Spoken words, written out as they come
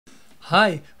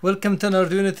Hi, welcome to an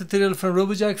Arduino tutorial from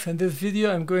Robojax. In this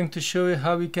video I'm going to show you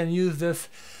how we can use this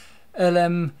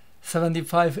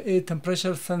LM75A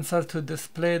temperature sensor to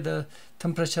display the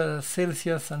temperature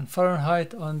Celsius and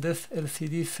Fahrenheit on this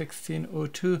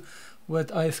LCD1602 with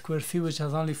I2C, which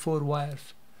has only 4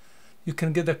 wires. You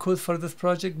can get the code for this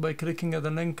project by clicking at the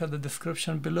link at the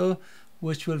description below,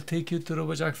 which will take you to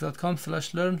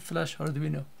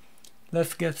robojax.com/learn/Arduino.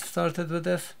 Let's get started with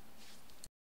this.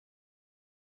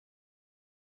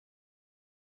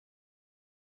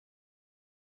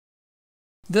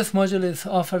 This module is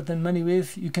offered in many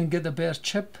ways. You can get a bare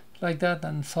chip like that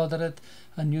and solder it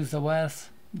and use the wires.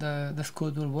 This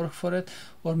code will work for it.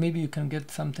 Or maybe you can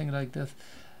get something like this,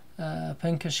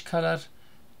 pinkish color,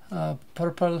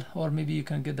 purple, or maybe you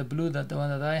can get the blue, the one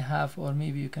that I have, or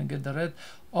maybe you can get the red.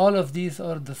 All of these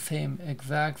are the same,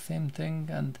 exact same thing,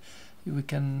 and we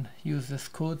can use this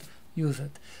code, use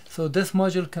it. So this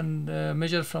module can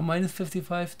measure from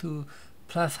 -55 to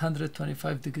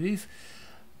 +125 degrees.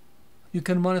 You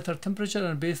can monitor temperature,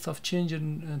 and based off change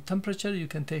in temperature you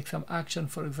can take some action,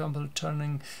 for example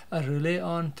turning a relay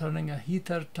on, turning a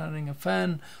heater, turning a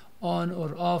fan on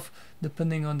or off,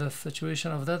 depending on the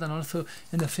situation of that. And also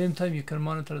in the same time you can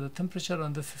monitor the temperature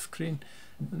on this screen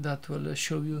that will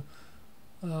show you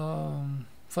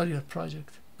for your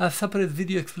project. A separate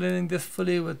video explaining this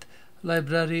fully with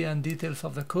library and details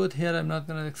of the code. Here I'm not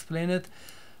going to explain it.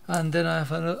 And then I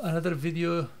have another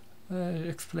video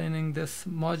explaining this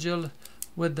module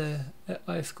with the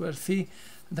I2C,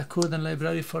 the code and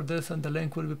library for this, and the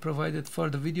link will be provided for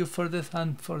the video for this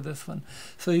and for this one.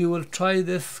 So you will try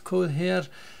this code here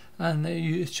and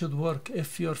it should work.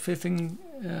 If you're facing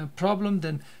a problem,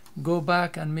 then go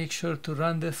back and make sure to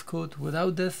run this code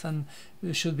without this, and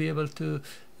you should be able to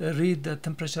read the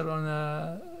temperature on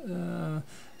a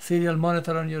serial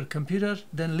monitor on your computer.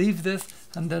 Then leave this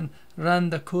and then run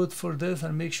the code for this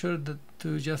and make sure that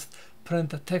to just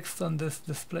print a text on this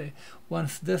display.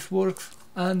 Once this works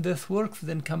and this works,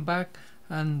 then come back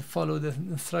and follow the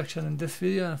instruction in this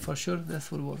video, and for sure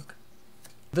this will work.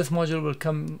 This module will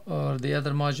come, or the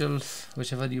other modules,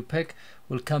 whichever you pick,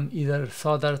 will come either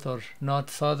soldered or not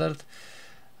soldered.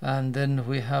 And then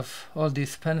we have all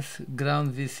these pins,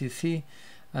 ground, VCC,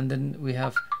 and then we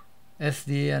have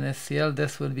SDA and SCL.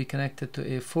 This will be connected to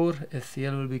A4,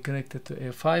 SCL will be connected to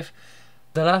A5.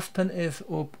 The last pin is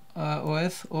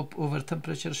OS, over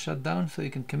temperature shutdown, so you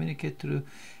can communicate through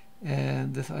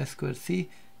this I2C,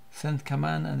 send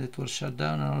command and it will shut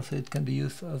down, and also it can be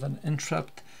used as an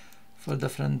interrupt for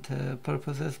different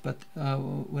purposes, but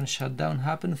when shutdown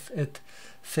happens it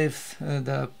saves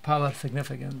the power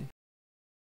significantly.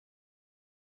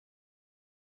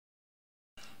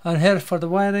 And here for the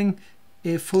wiring,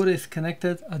 A4 is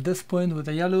connected at this point with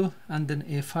a yellow, and then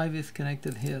A5 is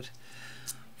connected here.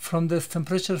 From this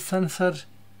temperature sensor,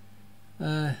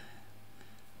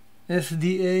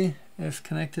 SDA is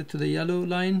connected to the yellow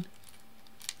line,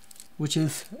 which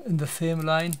is in the same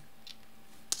line.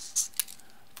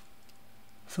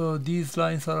 So these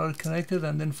lines are all connected,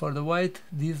 and then for the white,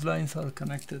 these lines are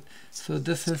connected. So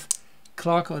this is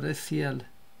clock or SCL.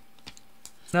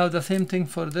 Now the same thing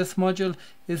for this module,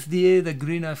 SDA, the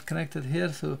green I've connected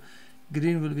here, so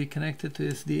green will be connected to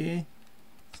SDA,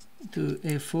 to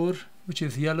A4, which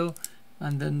is yellow,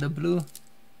 and then the blue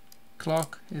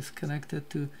clock is connected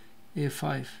to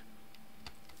A5.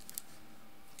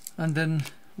 And then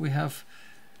we have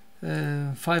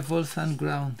 5 volts and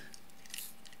ground.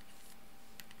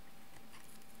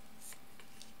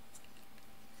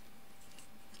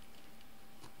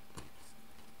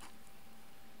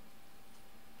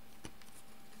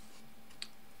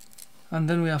 And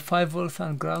then we have 5 volts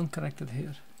and ground connected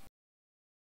here.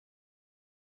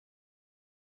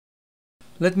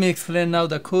 Let me explain now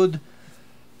the code.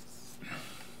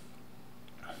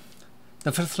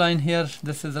 The first line here,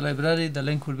 this is the library, the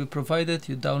link will be provided,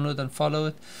 you download and follow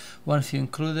it. Once you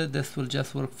include it, this will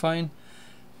just work fine.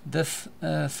 This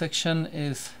section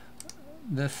is,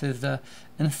 this is the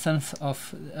instance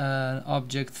of an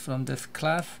object from this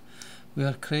class. We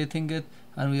are creating it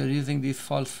and we are using these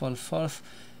false, false, false.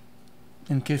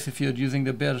 In case if you're using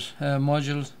the bare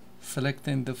module,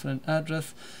 selecting different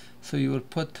address, so you will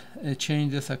put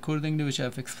change this accordingly, which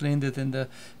I've explained it in the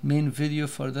main video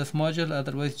for this module.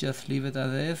 Otherwise just leave it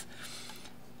as is.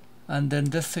 And then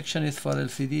this section is for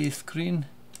LCD screen,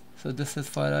 so this is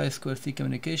for I2C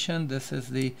communication. This is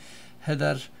the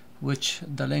header, which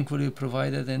the link will be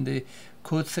provided in the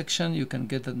code section. You can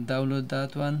get and download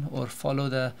that one or follow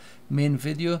the main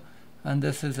video. And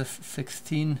this is a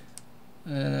 16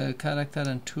 character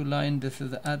and 2 line. This is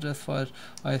the address for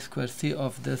I2C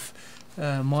of this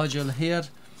module here.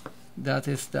 That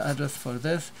is the address for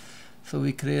this. So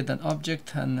we create an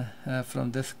object and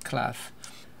from this class.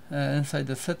 Inside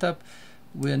the setup,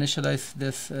 we initialize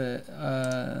this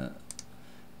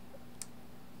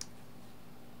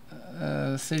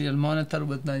serial monitor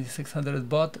with 9600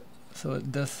 baud, so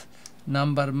this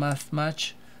number must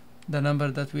match the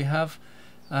number that we have,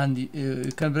 and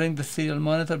you can bring the serial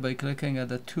monitor by clicking at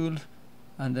the tool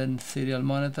and then serial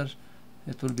monitor.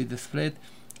 It will be displayed,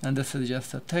 and this is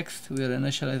just a text. We are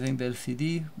initializing the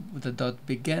LCD with the dot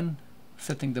begin,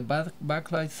 setting the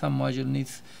backlight. Some module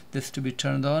needs this to be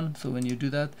turned on, so when you do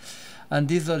that, and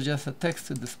these are just a text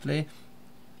to display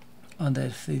on the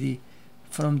LCD.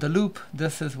 From the loop,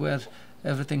 this is where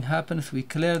everything happens. We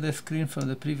clear the screen from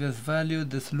the previous value.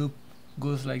 This loop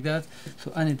goes like that,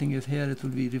 so anything is here, it will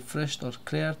be refreshed or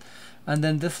cleared. And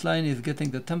then this line is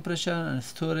getting the temperature and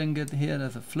storing it here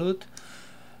as a float.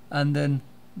 And then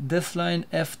this line,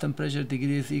 F temperature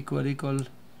degrees equal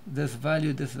this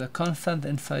value. This is a constant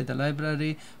inside the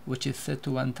library, which is set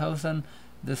to 1000.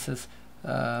 This is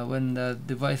when the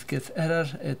device gets error,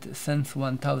 it sends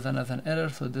 1000 as an error,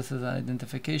 so this is an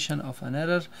identification of an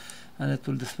error, and it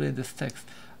will display this text.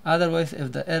 Otherwise,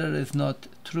 if the error is not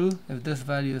true, if this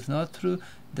value is not true,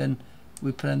 then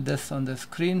we print this on the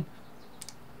screen,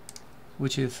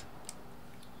 which is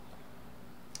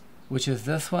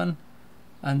this one,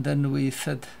 and then we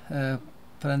set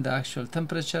print the actual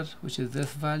temperature, which is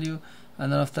this value,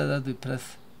 and then after that we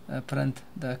press print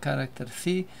the character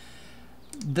C.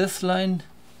 This line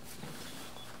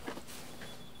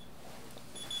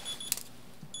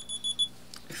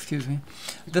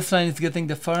this line is getting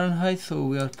the Fahrenheit, so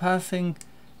we are passing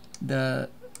the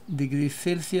degrees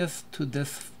Celsius to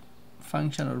this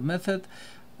function or method,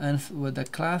 and with the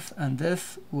class, and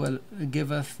this will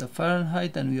give us the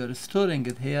Fahrenheit, and we are storing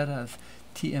it here as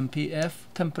TMPF,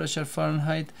 temperature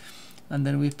Fahrenheit, and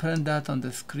then we print that on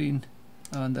the screen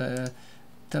on the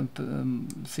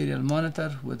serial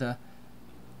monitor with a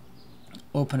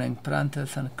opening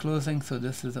parenthesis and closing. So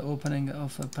this is the opening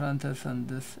of a parenthesis, and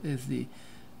this is the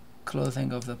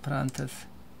closing of the parenthesis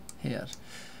here.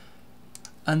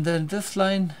 And then this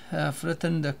line, I've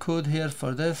written the code here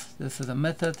for this. This is a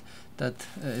method that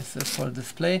is for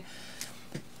display.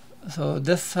 So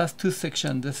this has two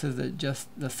sections. This is just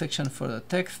the section for the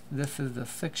text. This is the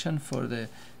section for the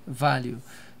value.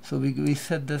 So we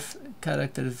set this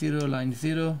character 0, line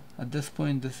 0. At this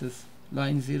point, this is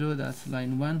line 0, that's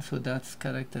line 1, so that's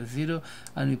character 0,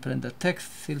 and we print the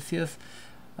text Celsius,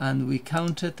 and we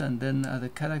count it, and then at the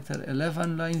character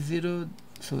 11, line 0,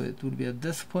 so it will be at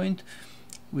this point,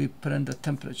 we print the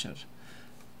temperature.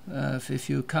 So if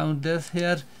you count this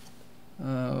here,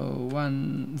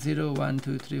 1, 0, 1,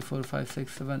 2, 3, 4, 5,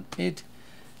 6, 7, 8.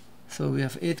 So we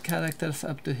have 8 characters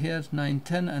up to here, 9,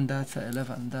 10, and that's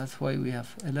 11. That's why we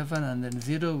have 11, and then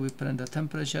 0, we print the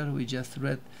temperature. We just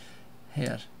read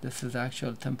here. This is the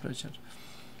actual temperature.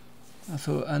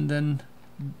 So, and then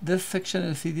this section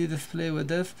LCD display with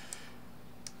this,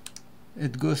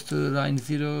 it goes to line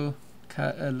 0,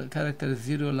 character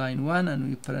 0, line 1, and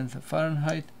we print the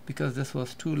Fahrenheit. Because this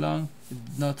was too long, it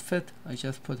did not fit, I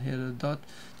just put here a dot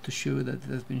to show that it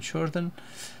has been shortened.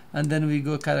 And then we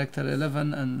go character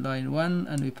 11 and line 1,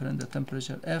 and we print the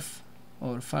temperature F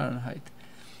or Fahrenheit,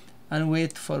 and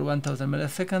wait for 1000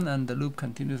 milliseconds, and the loop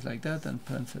continues like that and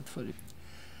prints it for you.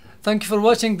 Thank you for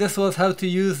watching. This was how to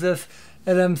use this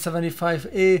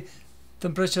LM75A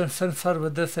temperature sensor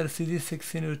with this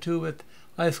LCD1602 with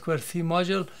I2C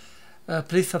module.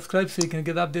 Please subscribe so you can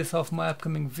get updates of my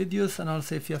upcoming videos, and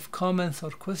also if you have comments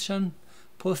or questions,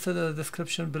 post it in the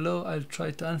description below. I'll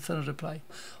try to answer and reply.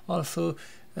 Also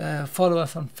follow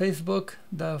us on Facebook.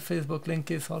 The Facebook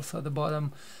link is also at the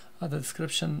bottom of the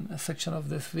description section of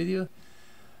this video.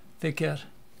 Take care.